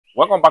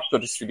Welcome back to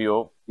this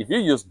video. If you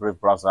use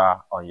Brave browser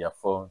on your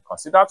phone,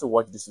 consider to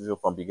watch this video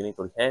from beginning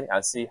to the end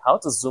and see how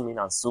to zoom in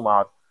and zoom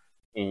out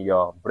in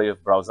your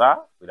Brave browser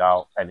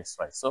without any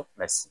stress. So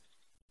let's see.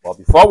 But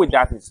before we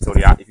dive into the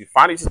tutorial, if you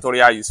find this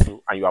tutorial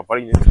useful and you are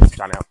very new to this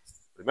channel,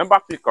 remember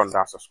to click on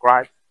that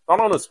subscribe,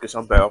 turn on the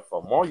notification bell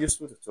for more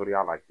useful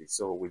tutorial like this.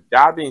 So with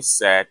that being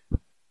said,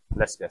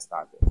 let's get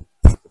started.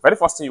 The very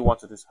first thing you want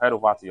to do is head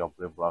over to your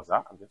Brave browser.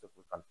 I'm going to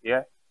click on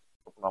here,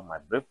 open up my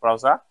Brave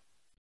browser.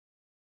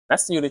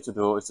 Next thing you need to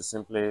do is to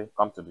simply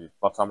come to the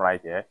bottom right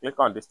here, click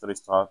on this three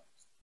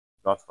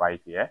dot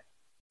right here.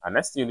 And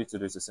next thing you need to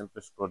do is to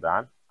simply scroll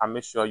down and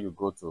make sure you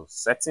go to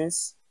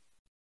settings.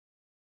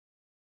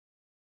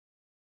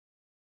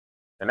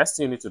 The next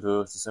thing you need to do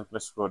is to simply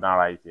scroll down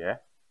right here.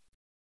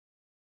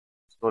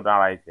 Scroll down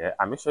right here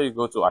and make sure you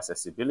go to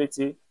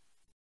accessibility.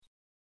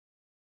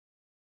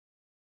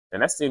 The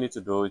next thing you need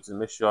to do is to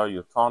make sure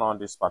you turn on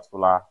this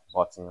particular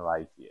button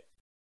right here.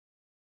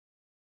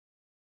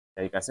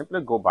 And you can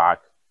simply go back.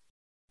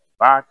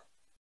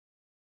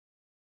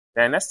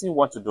 The next thing you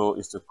want to do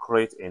is to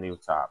create a new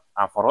tab.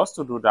 And for us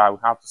to do that, we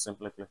have to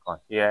simply click on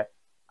here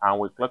and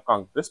we click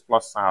on this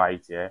plus sign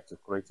right here to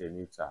create a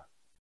new tab.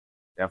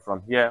 Then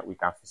from here, we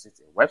can visit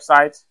a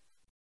website.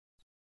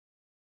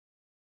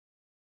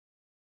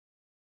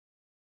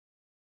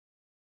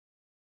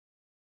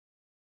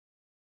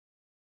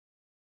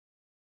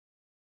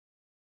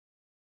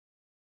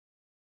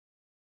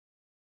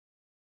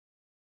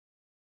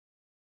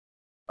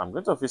 I'm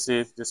going to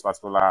visit this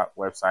particular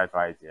website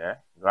right here,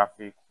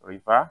 Graphic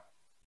River.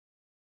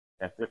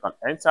 Then click on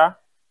enter.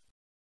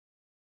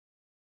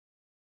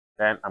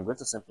 Then I'm going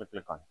to simply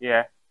click on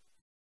here.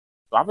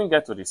 So having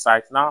get to the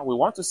site now, we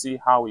want to see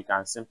how we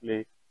can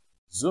simply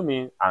zoom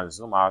in and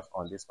zoom out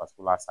on this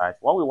particular site.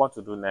 What we want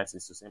to do next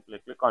is to simply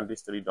click on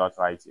this three dots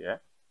right here.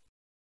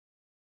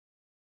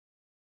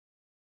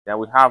 Then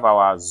we have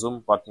our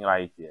zoom button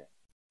right here.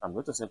 I'm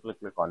going to simply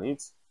click on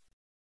it.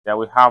 Then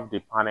we have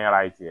the panel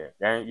right here.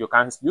 Then you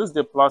can use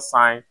the plus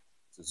sign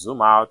to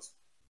zoom out.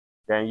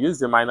 Then use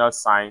the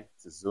minus sign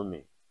to zoom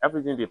in.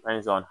 Everything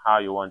depends on how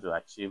you want to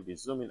achieve the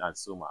zoom in and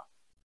zoom out.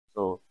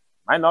 So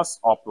minus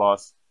or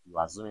plus, you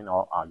are zooming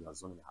out or you are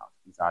zooming out.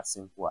 It's as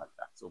simple as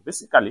that. So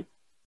basically,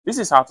 this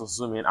is how to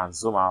zoom in and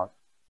zoom out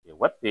a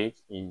web page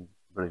in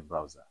Brave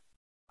browser.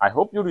 I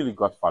hope you really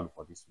got value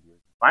for this video.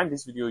 If you find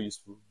this video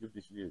useful, give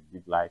this video a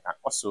big like, and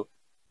also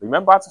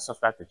remember to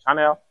subscribe to the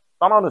channel,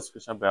 turn on the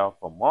notification bell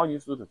for more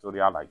useful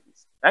tutorials like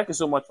this. Thank you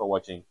so much for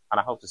watching, and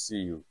I hope to see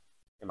you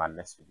in my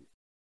next video.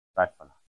 Bye for now.